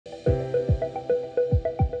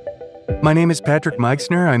My name is Patrick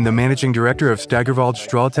Meixner. I'm the Managing Director of Steigerwald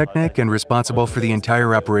Strahltechnik and responsible for the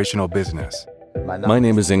entire operational business. My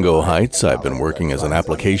name is Ingo Heitz. I've been working as an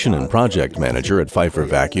application and project manager at Pfeiffer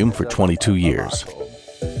Vacuum for 22 years.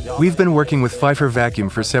 We've been working with Pfeiffer Vacuum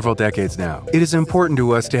for several decades now. It is important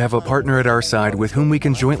to us to have a partner at our side with whom we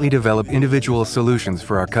can jointly develop individual solutions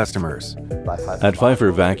for our customers. At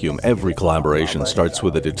Pfeiffer Vacuum, every collaboration starts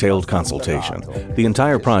with a detailed consultation. The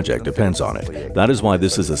entire project depends on it. That is why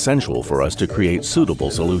this is essential for us to create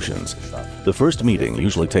suitable solutions. The first meeting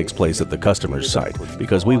usually takes place at the customer's site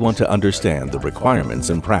because we want to understand the requirements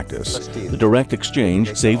in practice. The direct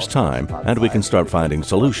exchange saves time and we can start finding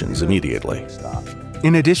solutions immediately.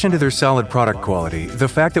 In addition to their solid product quality, the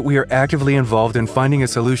fact that we are actively involved in finding a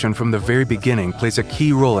solution from the very beginning plays a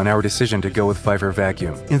key role in our decision to go with Pfeiffer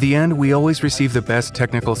Vacuum. In the end, we always receive the best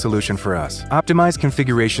technical solution for us. Optimized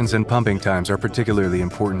configurations and pumping times are particularly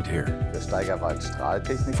important here.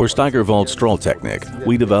 For Steigerwald Strahltechnik,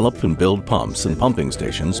 we develop and build pumps and pumping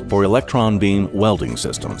stations for electron beam welding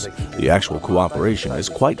systems. The actual cooperation is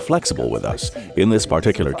quite flexible with us. In this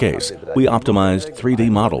particular case, we optimized 3D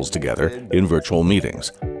models together in virtual meetings.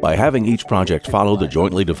 By having each project follow the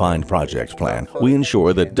jointly defined project plan, we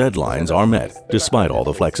ensure that deadlines are met, despite all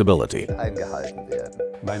the flexibility.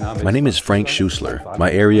 My name is Frank Schussler.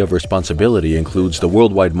 My area of responsibility includes the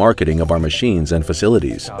worldwide marketing of our machines and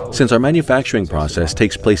facilities. Since our manufacturing process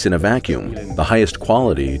takes place in a vacuum, the highest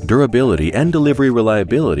quality, durability, and delivery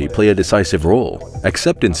reliability play a decisive role.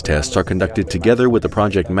 Acceptance tests are conducted together with the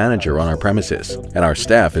project manager on our premises, and our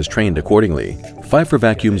staff is trained accordingly. Pfeiffer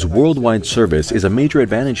Vacuum's worldwide service is a major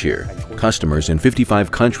advantage here. Customers in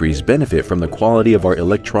 55 countries benefit from the quality of our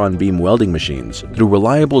electron beam welding machines through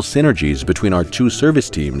reliable synergies between our two service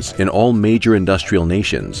teams in all major industrial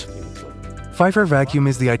nations. Pfeiffer Vacuum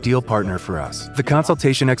is the ideal partner for us. The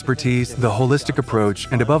consultation expertise, the holistic approach,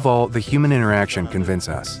 and above all, the human interaction convince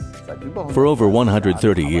us. For over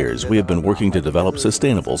 130 years, we have been working to develop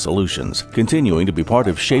sustainable solutions, continuing to be part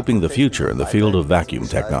of shaping the future in the field of vacuum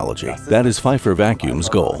technology. That is Pfeiffer Vacuum's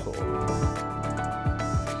goal.